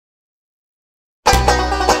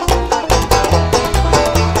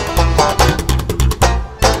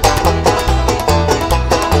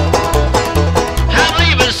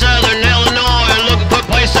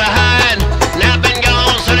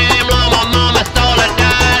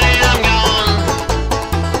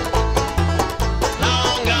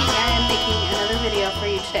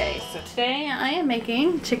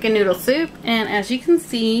chicken noodle soup, and as you can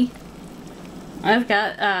see, I've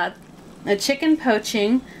got a chicken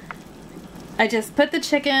poaching. I just put the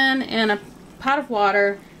chicken in a pot of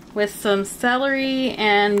water with some celery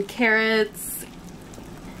and carrots,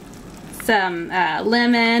 some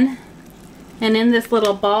lemon, and in this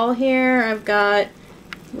little ball here I've got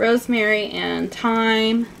rosemary and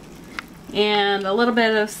thyme and a little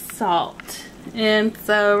bit of salt. And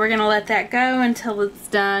so we're gonna let that go until it's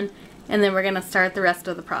done, and then we're gonna start the rest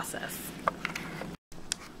of the process.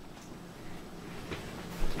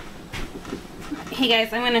 Hey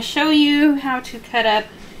guys, I'm gonna show you how to cut up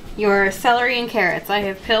your celery and carrots. I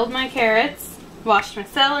have peeled my carrots, washed my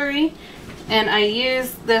celery, and I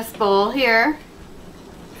use this bowl here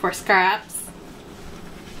for scraps.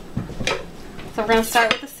 So we're gonna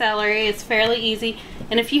start with the celery. It's fairly easy,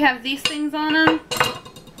 and if you have these things on them,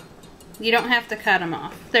 you don't have to cut them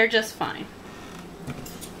off. They're just fine.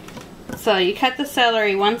 So you cut the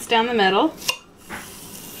celery once down the middle.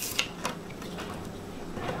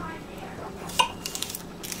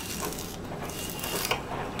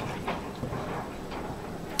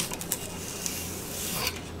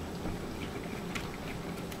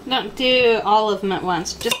 Don't do all of them at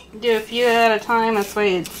once. Just do a few at a time. That's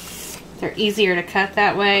why they're easier to cut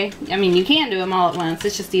that way. I mean, you can do them all at once.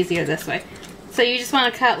 It's just easier this way. So you just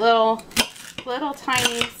want to cut little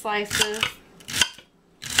tiny slices.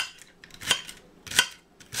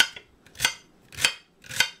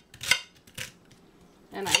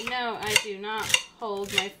 And I know I do not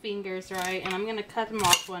hold my fingers right, and I'm going to cut them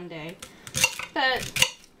off one day. But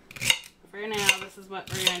for now, this is what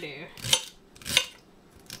we're going to do.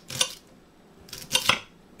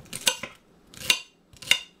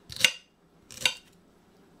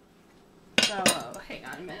 So, hang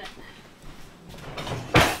on a minute.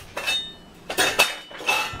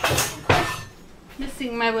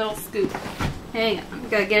 Missing my little scoop. Hang on,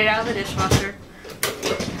 gotta get it out of the dishwasher.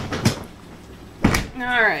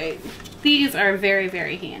 Alright, these are very,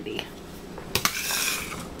 very handy.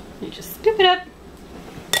 You just scoop it up,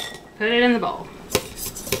 put it in the bowl.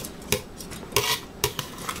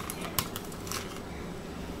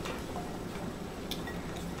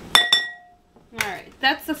 Alright,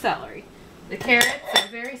 that's the celery. The carrots are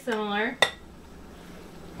very similar.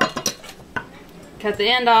 Cut the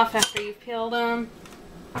end off after you've peeled them.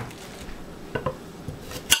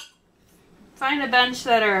 Find a bunch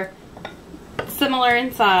that are similar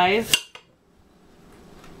in size.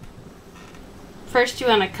 First you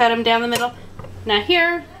want to cut them down the middle. Now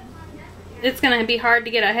here, it's going to be hard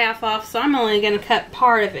to get a half off, so I'm only going to cut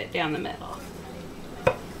part of it down the middle.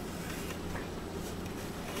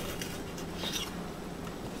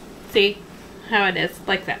 See how it is,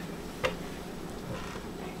 like that.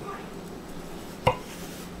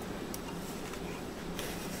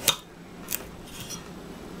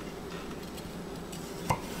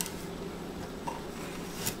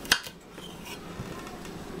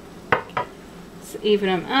 Let's even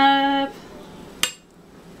them up.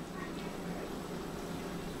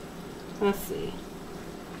 Let's see.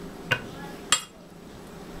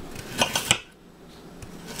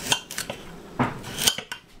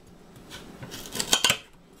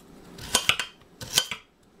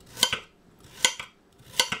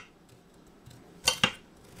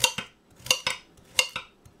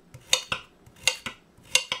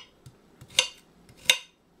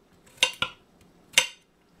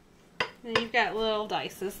 And you've got little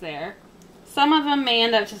dices there. Some of them may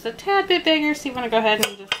end up just a tad bit bigger, so you want to go ahead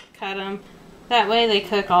and just cut them. That way they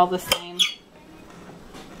cook all the same.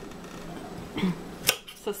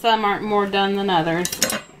 So some aren't more done than others.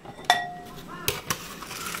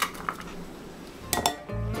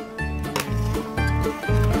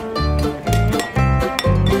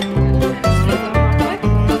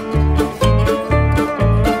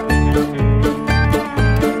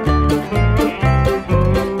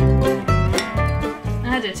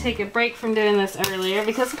 Take a break from doing this earlier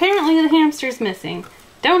because apparently the hamster's missing.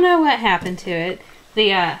 Don't know what happened to it.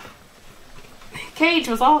 The cage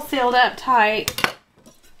was all sealed up tight.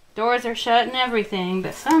 Doors are shut and everything,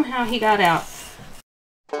 but somehow he got out.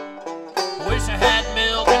 Wish I had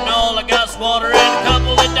milk and all I got's water and a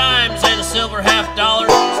couple of dimes and a silver $50.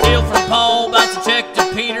 Steal from Paul, about to check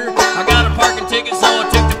to Peter. I got a parking ticket, so I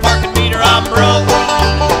took the parking meter. I'm broke.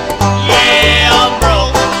 Yeah, I'm broke.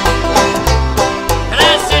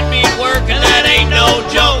 And that ain't no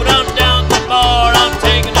joke. I'm down the bar, I'm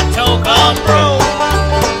taking a toke, I'm broke.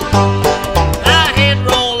 I hand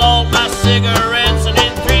roll all my cigarettes, and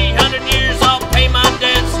in 300 years I'll pay my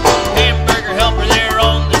debts. Hamburger helper there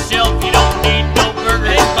on the shelf. You don't need no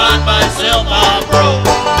burger, it's fine by itself. I'm broke.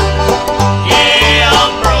 Yeah,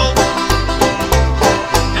 I'm broke.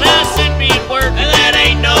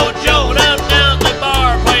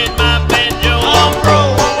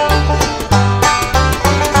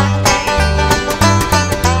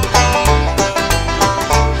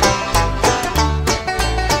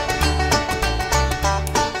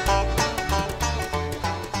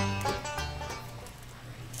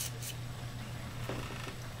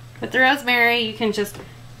 With the rosemary, you can just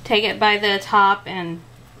take it by the top and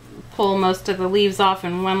pull most of the leaves off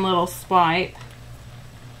in one little swipe.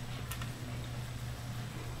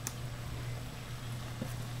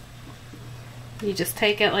 You just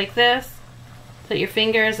take it like this, put your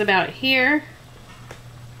fingers about here,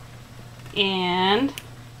 and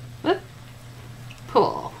whoop,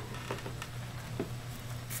 pull.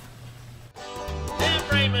 Them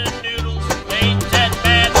ramen noodles ain't that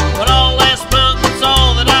bad, but all last month was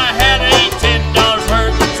all that I had. Ain't $10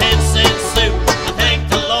 worth of 10-cent soup. I thank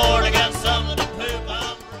the Lord I got something to poop.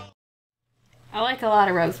 I'm broke. I like a lot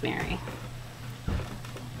of rosemary.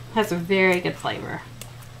 Has a very good flavor.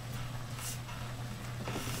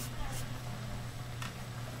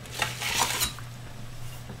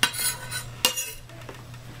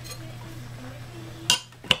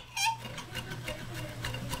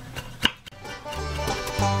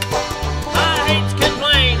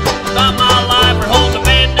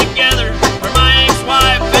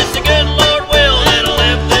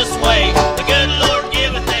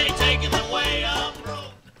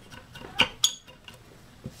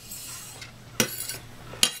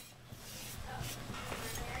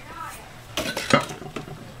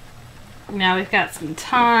 Now we've got some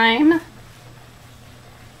thyme.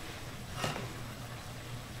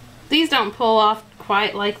 These don't pull off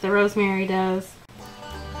quite like the rosemary does.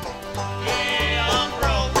 Yeah, I'm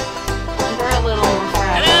broke. They're a little more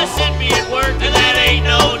fragile. And I should be at work, and that ain't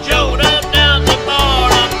no joke. I'm down the bar,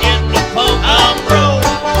 I'm getting a poke. I'm broke.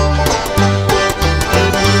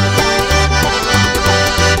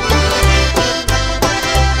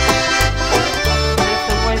 If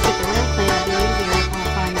the boys get the room clean, it'll be easier if I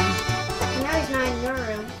find them. Now he's not in your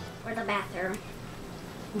room, or the bathroom,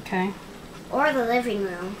 Okay. or the living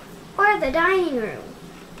room, or the dining room,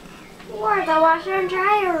 or the washer and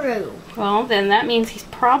dryer room. Well, then that means he's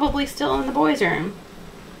probably still in the boys' room.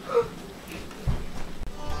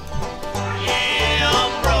 Yeah,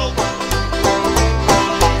 I'm broke.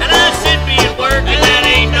 And I should be at work, and that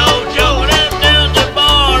ain't no joke. And I'm down the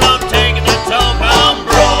bar, I'm taking a toke. I'm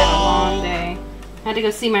It's been a broke. long day. I had to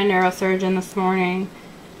go see my neurosurgeon this morning.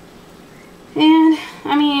 And,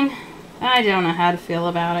 I mean, I don't know how to feel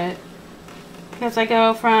about it. Because I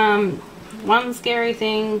go from one scary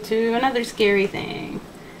thing to another scary thing.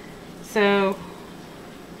 So,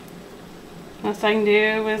 best I can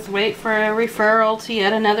do is wait for a referral to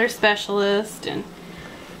yet another specialist. And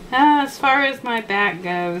as far as my back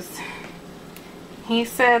goes, he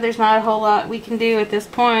said there's not a whole lot we can do at this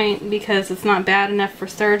point because it's not bad enough for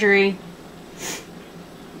surgery.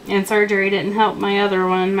 And surgery didn't help my other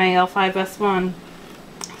one, my L5S1.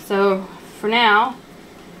 So, for now,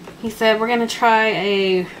 he said we're going to try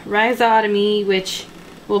a rhizotomy, which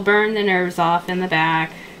will burn the nerves off in the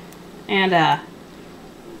back, and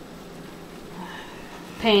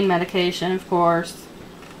pain medication, of course.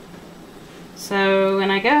 So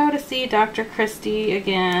when I go to see Dr. Christie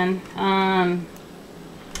again,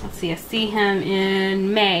 let's see, I see him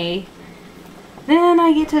in May, then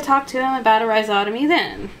I get to talk to him about a rhizotomy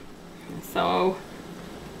then. So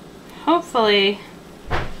hopefully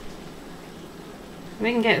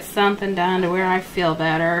we can get something done to where I feel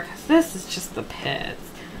better, because this is just the pits.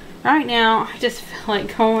 Right now, I just feel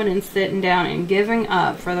like going and sitting down and giving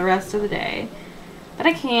up for the rest of the day. But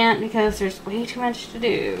I can't because there's way too much to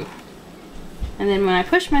do. And then when I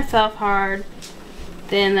push myself hard,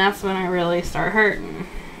 then that's when I really start hurting.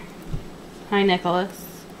 Hi,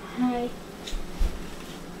 Nicholas. Hi.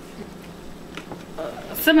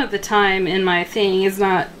 Some of the time in my thing is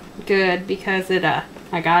not good because it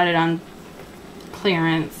I got it on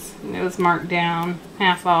clearance. It was marked down,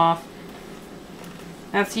 half off.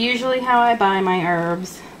 That's usually how I buy my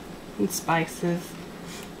herbs and spices.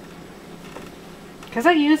 Because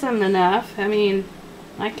I use them enough. I mean,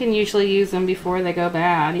 I can usually use them before they go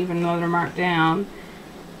bad, even though they're marked down.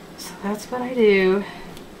 So that's what I do.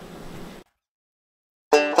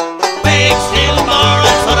 Beg, steal, and borrow,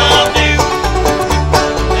 that's what I'll do.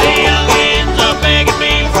 The youngins are begging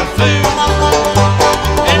me for food.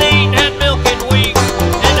 And ain't had milk in weeks,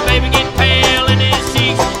 and the baby get pale in his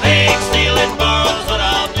cheeks. Beg, steal, and borrow, that's what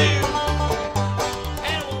I'll do.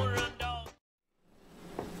 And I won't run dog.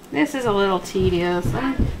 This is a little tedious.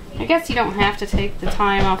 I guess you don't have to take the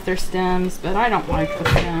time off their stems, but I don't like the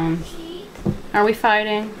stems. Are we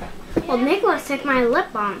fighting? Well, Nicholas took my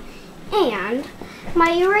lip balm and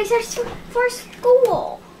my erasers for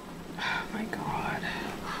school. Oh my god.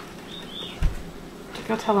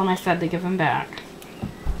 Go tell him I said to give them back.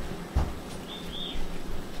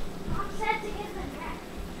 Mom said to give them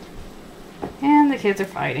back. And the kids are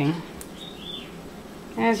fighting.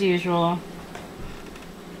 As usual.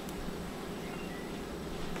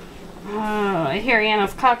 Oh, I hear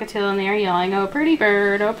Anna's cockatiel in there yelling, "Oh, pretty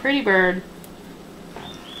bird, oh, pretty bird."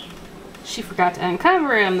 She forgot to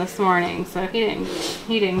uncover him this morning, so he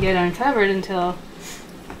didn't get uncovered until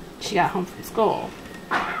she got home from school.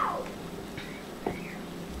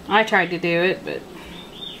 I tried to do it, but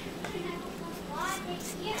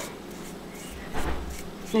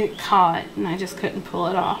it caught and I just couldn't pull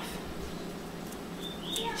it off.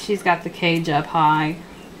 She's got the cage up high.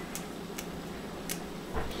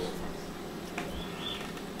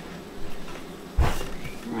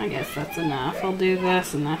 I guess that's enough. I'll do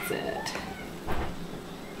this and that's it.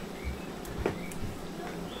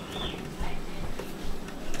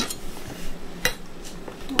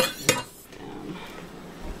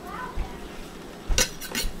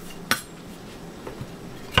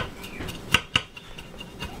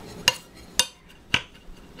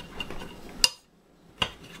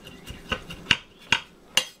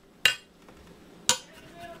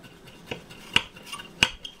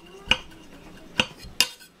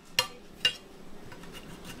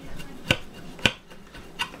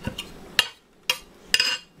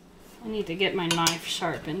 I need to get my knife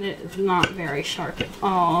sharpened. It is not very sharp at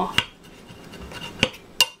all.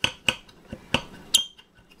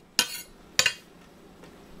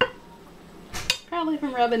 Probably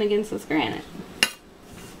from rubbing against this granite.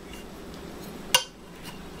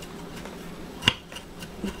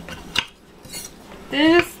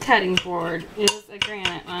 This cutting board is a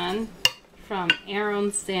granite one from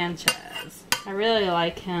Aaron Sanchez. I really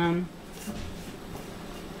like him.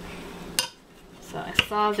 So I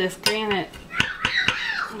saw this granite,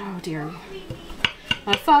 oh dear,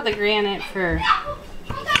 I saw the granite for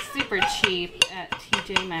super cheap at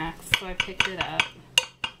TJ Maxx, so I picked it up.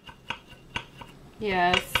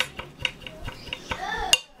 Yes.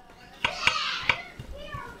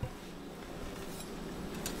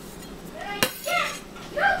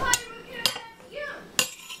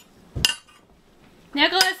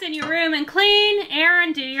 Nicholas, in your room and clean.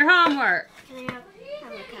 Aaron, do your homework. Can I have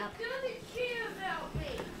a cup?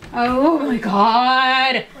 Oh my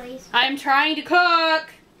God. Please. I'm trying to cook.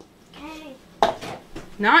 Okay.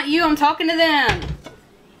 Not you, I'm talking to them.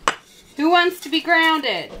 Who wants to be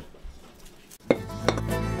grounded?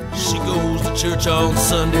 She goes to church on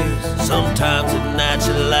Sundays. Sometimes at night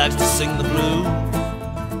she likes to sing the blues.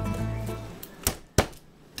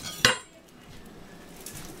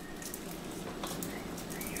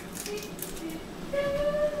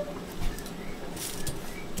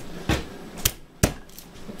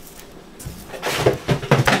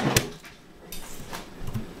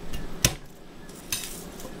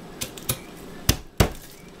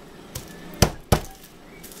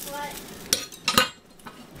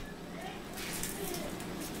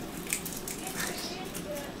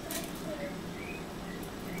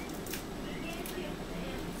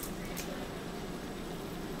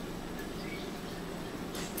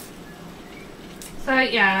 So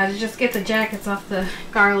yeah, to just get the jackets off the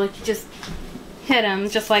garlic, you just hit them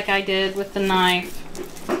just like I did with the knife.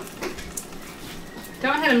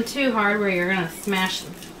 Don't hit them too hard where you're going to smash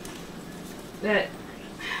them. But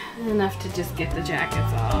enough to just get the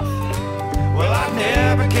jackets off. Well, I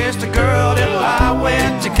never kissed a girl till I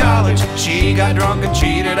went to college. She got drunk and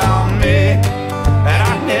cheated on me. And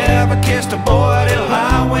I never kissed a boy till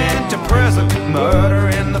I went to prison.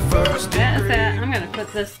 Murder in the first degree. That's it. I'm going to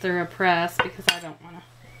put this through a press because I don't want to.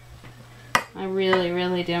 I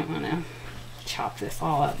really don't want to chop this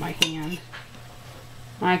all up my hand.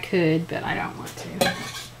 I could, but I don't want to.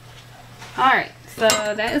 Alright, so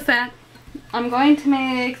that is that. I'm going to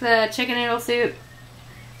make the chicken noodle soup.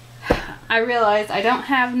 I realize I don't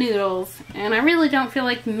have noodles, and I really don't feel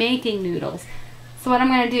like making noodles. So what I'm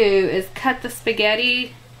going to do is cut the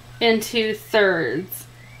spaghetti into thirds.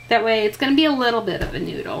 That way it's going to be a little bit of a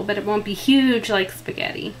noodle, but it won't be huge like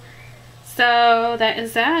spaghetti. So that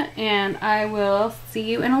is that, and I will see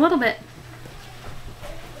you in a little bit.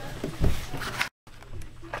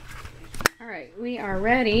 Alright, we are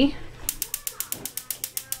ready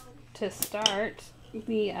to start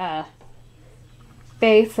the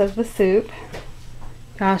base of the soup.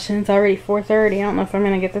 Gosh, and it's already 4:30. I don't know if I'm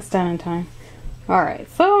going to get this done in time. Alright,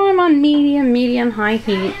 so I'm on medium high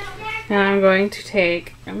heat, and I'm going to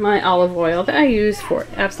take my olive oil that I use for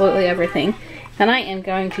absolutely everything, and I am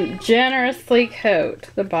going to generously coat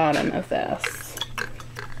the bottom of this.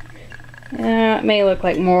 It may look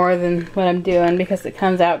like more than what I'm doing because it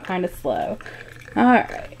comes out kind of slow.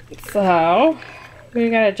 Alright, so we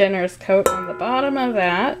got a generous coat on the bottom of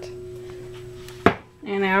that,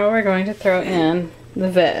 and now we're going to throw in the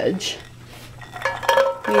veg.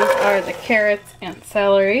 These are the carrots and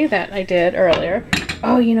celery that I did earlier.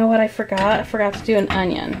 Oh, you know what I forgot? I forgot to do an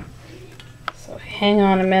onion. hang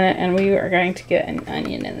on a minute and we are going to get an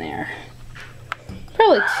onion in there.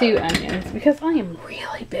 Probably 2 onions because I am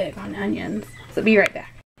really big on onions. So be right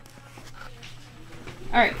back.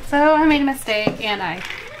 Alright, so I made a mistake and I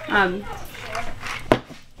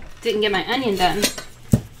didn't get my onion done.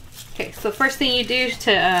 Okay, so first thing you do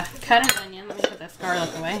to cut an onion, let me put this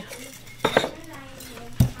garlic away.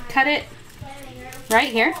 Cut it right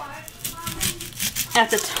here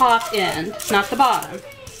at the top end, not the bottom.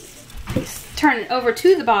 Turn it over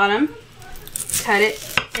to the bottom, cut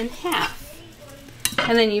it in half,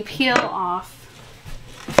 and then you peel off.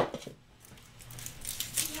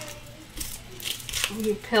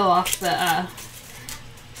 You peel off the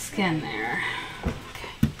skin there.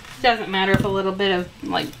 Okay. Doesn't matter if a little bit of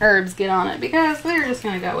like herbs get on it because they're just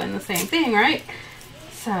gonna go in the same thing, right?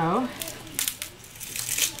 So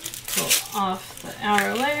pull off the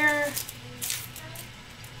outer layer.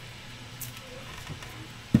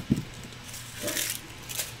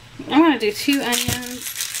 I'm going to do 2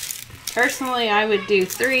 onions. Personally, I would do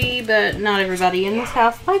 3, but not everybody in this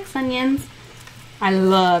house likes onions. I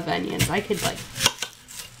love onions. I could like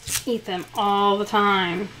eat them all the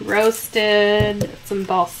time. Roasted, some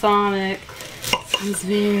balsamic. Sounds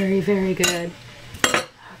very, very good.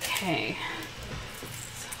 Okay.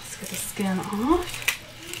 So let's get the skin off.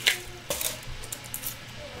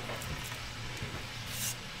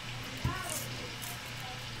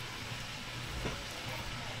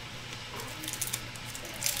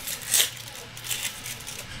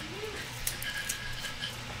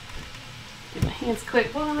 Give my hands a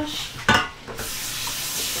quick wash.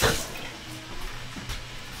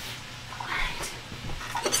 Alright.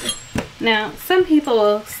 Now, some people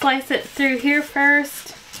will slice it through here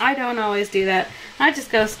first. I don't always do that. I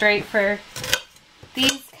just go straight for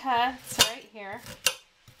these cuts right here.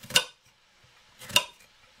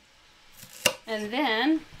 And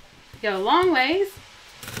then go a long ways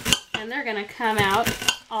and they're gonna come out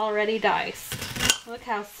already diced. Look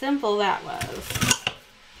how simple that was.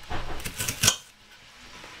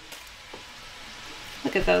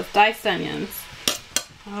 Look at those diced onions.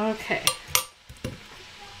 Okay.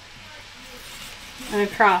 And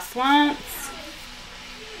across once.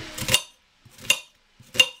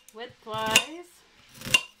 Widthwise.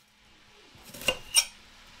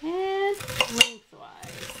 And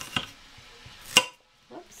lengthwise.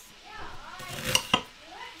 Whoops.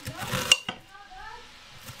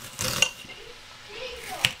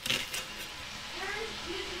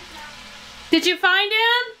 Did you find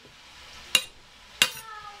him?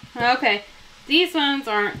 Okay, these ones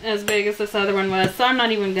aren't as big as this other one was, so I'm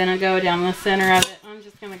not even going to go down the center of it. I'm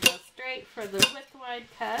just going to go straight for the width-wide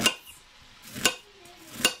cuts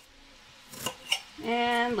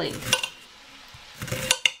and length.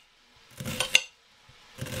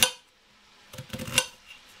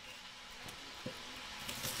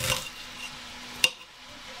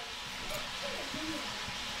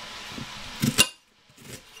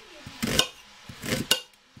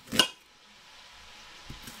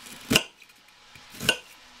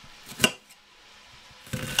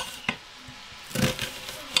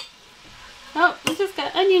 Oh, I just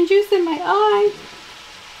got onion juice in my eye.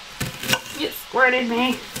 It squirted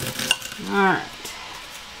me. Alright.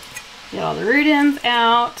 Get all the root ends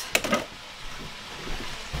out.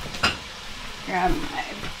 Grab my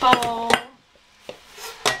bowl.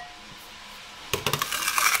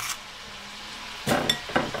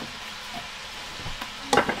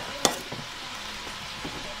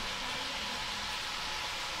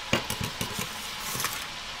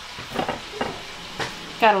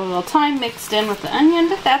 Got a little thyme mixed in with the onion,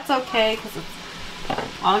 but that's okay because it's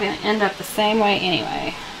all going to end up the same way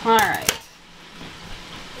anyway. Alright.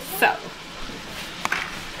 So.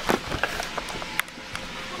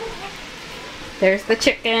 There's the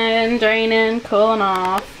chicken draining, cooling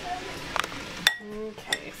off.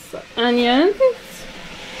 Okay, so onions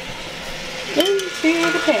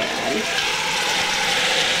into the pan.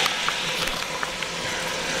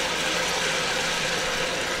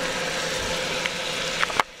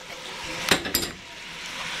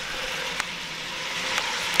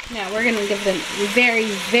 Now we're going to give them very,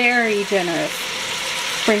 very generous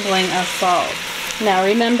sprinkling of salt. Now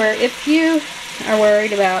remember, if you are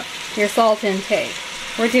worried about your salt intake,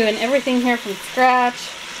 we're doing everything here from scratch,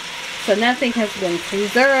 so nothing has been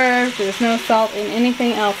preserved. There's no salt in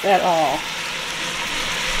anything else at all.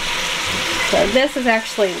 So this is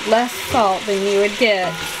actually less salt than you would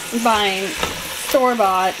get buying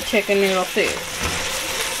store-bought chicken noodle soup,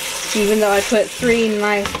 even though I put 3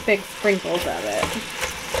 nice big sprinkles of it.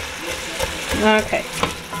 Okay.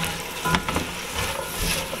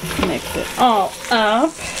 Mix it all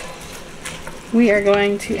up. we are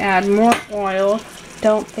going to add more oil.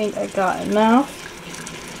 Don't think I got enough.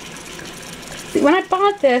 See, when I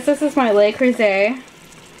bought this is my Le Creuset.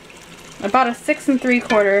 I bought a 6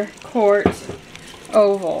 3/4 quart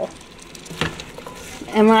oval.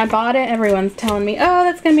 And when I bought it, everyone's telling me, oh,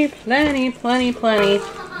 that's going to be plenty, plenty, plenty.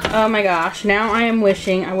 Oh my gosh, now I am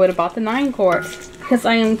wishing I would have bought the 9 quart. Because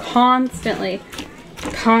I am constantly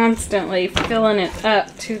filling it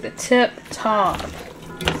up to the tip top.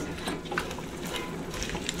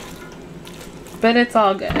 But it's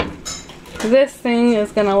all good. This thing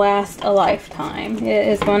is going to last a lifetime. It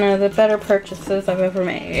is one of the better purchases I've ever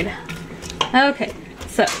made. Okay,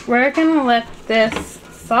 so we're going to let this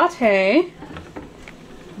saute.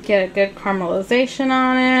 Get a good caramelization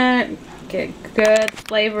on it. Get good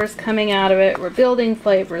flavors coming out of it. We're building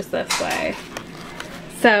flavors this way.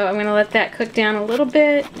 So I'm going to let that cook down a little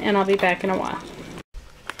bit and I'll be back in a while.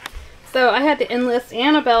 So I had to enlist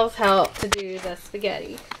Annabelle's help to do the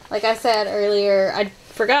spaghetti. Like I said earlier, I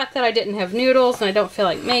forgot that I didn't have noodles and I don't feel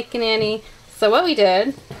like making any. So what we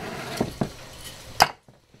did,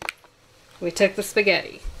 we took the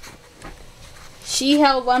spaghetti. She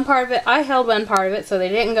held one part of it, I held one part of it so they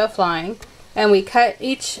didn't go flying. And we cut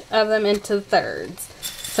each of them into thirds.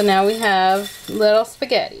 So now we have little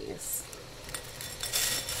spaghettis.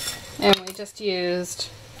 And we just used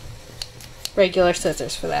regular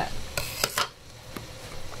scissors for that.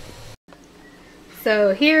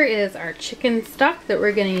 So here is our chicken stock that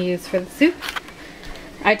we're going to use for the soup.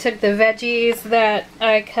 I took the veggies that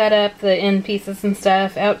I cut up, the end pieces and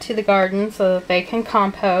stuff, out to the garden so that they can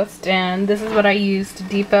compost. And this is what I used to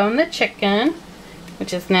debone the chicken,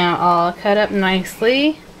 which is now all cut up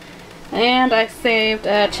nicely. And I saved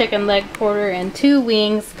a chicken leg quarter and 2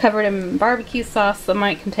 wings covered in barbecue sauce so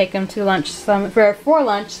Mike can take them to lunch for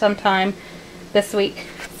lunch sometime this week.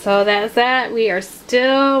 So that's that. We are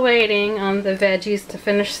still waiting on the veggies to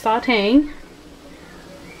finish sauteing.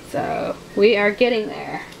 So we are getting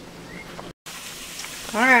there.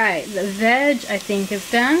 Alright, the veg I think is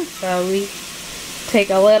done. So we take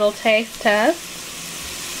a little taste test.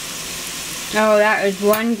 Oh, that is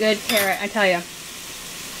one good carrot, I tell you.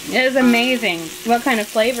 It is amazing what kind of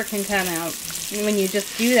flavor can come out when you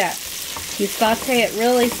just do that. You saute it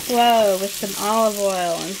really slow with some olive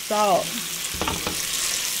oil and salt.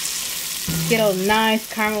 Get a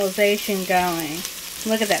nice caramelization going.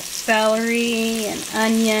 Look at that celery and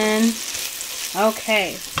onion.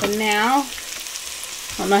 Okay, so now,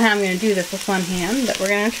 I don't know how I'm going to do this with one hand, but we're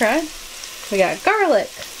going to try. We got garlic.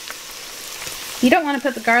 You don't want to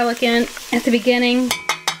put the garlic in at the beginning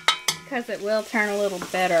because it will turn a little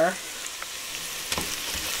bitter.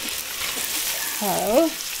 So,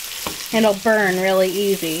 it'll burn really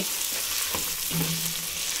easy.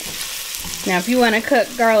 Now if you want to cook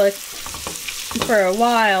garlic for a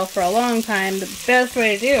while, for a long time, the best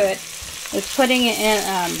way to do it is putting it in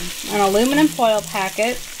an aluminum foil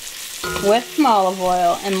packet with some olive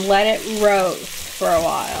oil and let it roast for a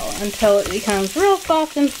while until it becomes real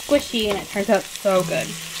soft and squishy and it turns out so good.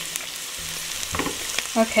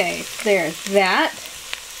 Okay, there's that.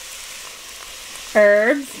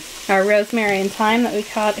 Herbs, our rosemary and thyme that we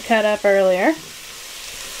cut up earlier.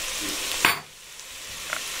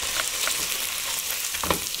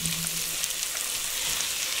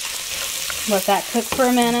 Let that cook for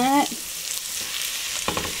a minute.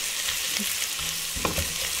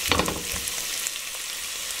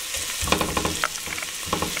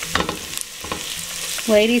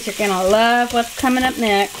 Ladies, you're gonna love what's coming up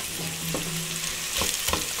next.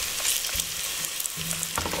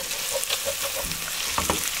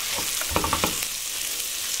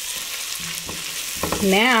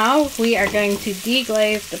 Now we are going to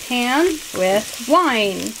deglaze the pan with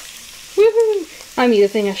wine. Woohoo! I'm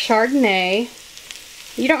using a Chardonnay.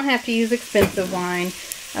 You don't have to use expensive wine.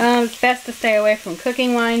 It's best to stay away from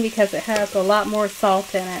cooking wine because it has a lot more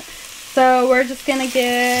salt in it. So we're just going to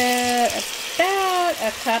get about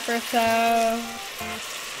a cup or so.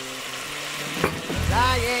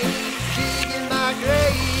 I ain't digging my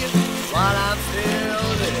grave while I'm still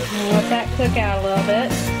living. And let that cook out a little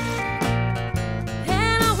bit.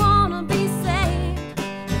 And I wanna be saved,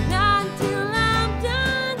 not until I'm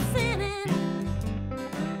done sinning.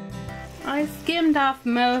 I skimmed off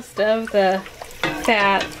most of the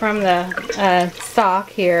fat from the stock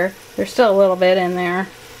here. There's still a little bit in there.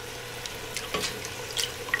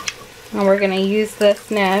 And we're going to use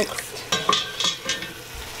this next.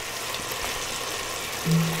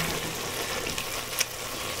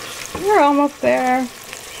 We're almost there.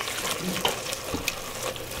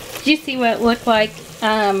 Did you see what looked like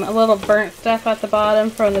a little burnt stuff at the bottom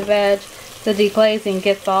from the veg? The deglazing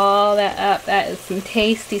gets all that up. That is some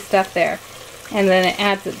tasty stuff there. and then it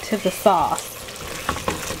adds it to the sauce.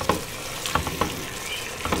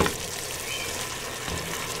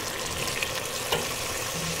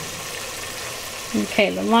 Okay,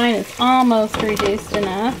 the line is almost reduced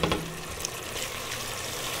enough.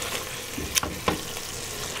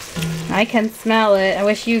 I can smell it. I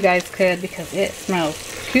wish you guys could because it smells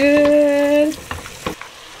good.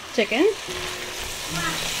 Chicken.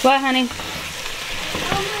 What, honey?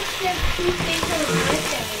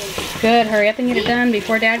 Good. Hurry up and get it done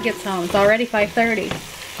before Dad gets home. It's already 5:30.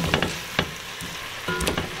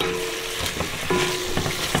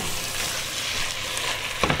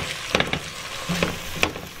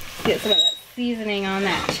 Get some of that seasoning on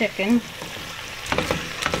that chicken.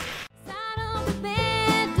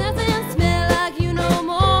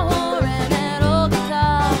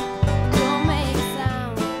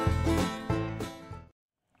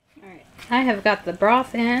 I have got the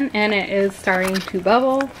broth in and it is starting to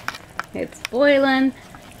bubble. It's boiling.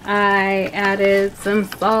 I added some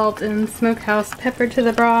salt and smokehouse pepper to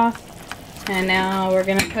the broth. And now we're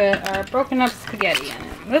gonna put our broken up spaghetti in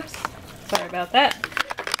it. Whoops, sorry about that.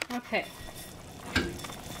 Okay.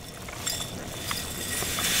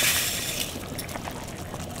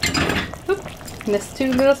 Oop, missed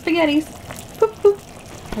two little spaghettis. Boop,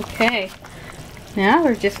 boop. Okay. Now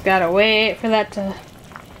we're just gotta wait for that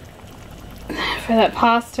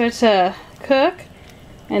pasta to cook,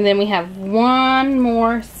 and then we have one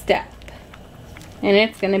more step, and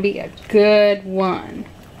it's gonna be a good one.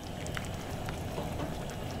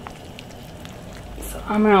 So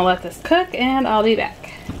I'm gonna let this cook and I'll be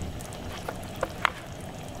back.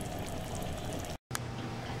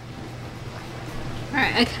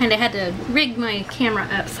 Alright, I kinda had to rig my camera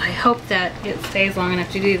up, so I hope that it stays long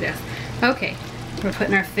enough to do this. Okay, we're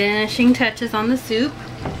putting our finishing touches on the soup.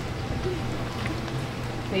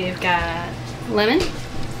 We've got lemon.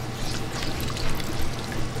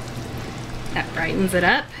 That brightens it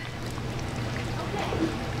up.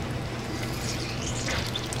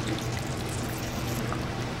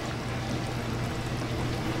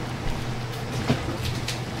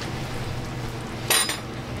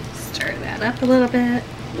 Stir that up a little bit.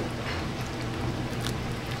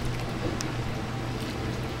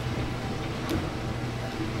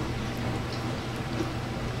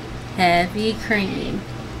 Heavy cream.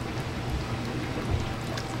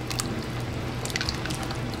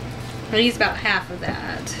 I'll use about half of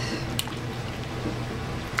that.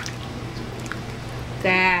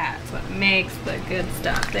 That's what makes the good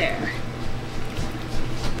stuff there.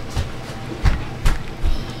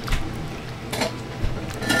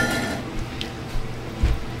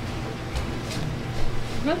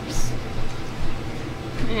 Whoops.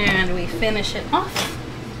 And we finish it off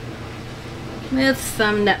with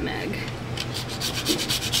some nutmeg.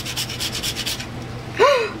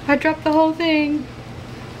 I dropped the whole thing.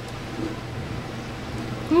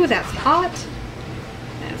 Ooh, that's hot.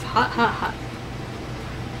 That's hot, hot, hot.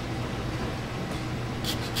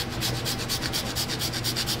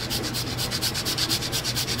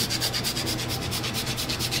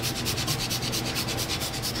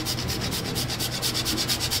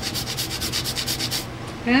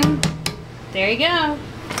 And there you go.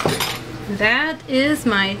 That is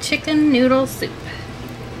my chicken noodle soup.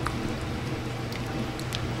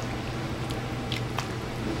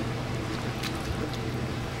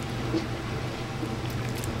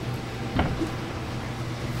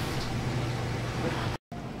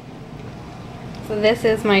 So this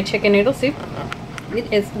is my chicken noodle soup.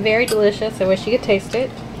 It is very delicious. I wish you could taste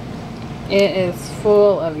it. It is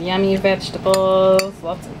full of yummy vegetables,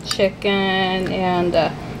 lots of chicken, and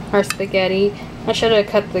our spaghetti. I should have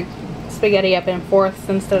cut the spaghetti up in fourths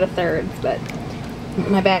instead of thirds, but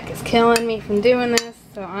my back is killing me from doing this,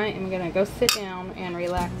 so I am going to go sit down and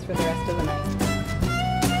relax for the rest of the night.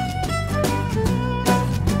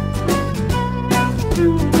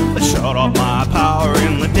 They shut off my power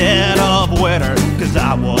in the dead of winter, 'cause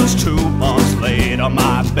I was 2 months late on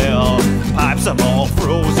my bill. Pipes have all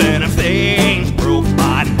frozen, if they ain't broke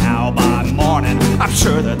by now, by morning, I'm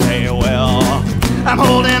sure that they will. I'm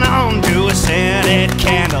holding on to a scented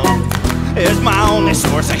candle, it's my only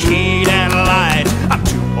source of heat and light. I'm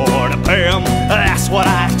too poor to pay 'em, that's what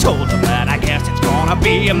I told them, and I guess it's gonna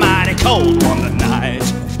be a mighty cold one tonight.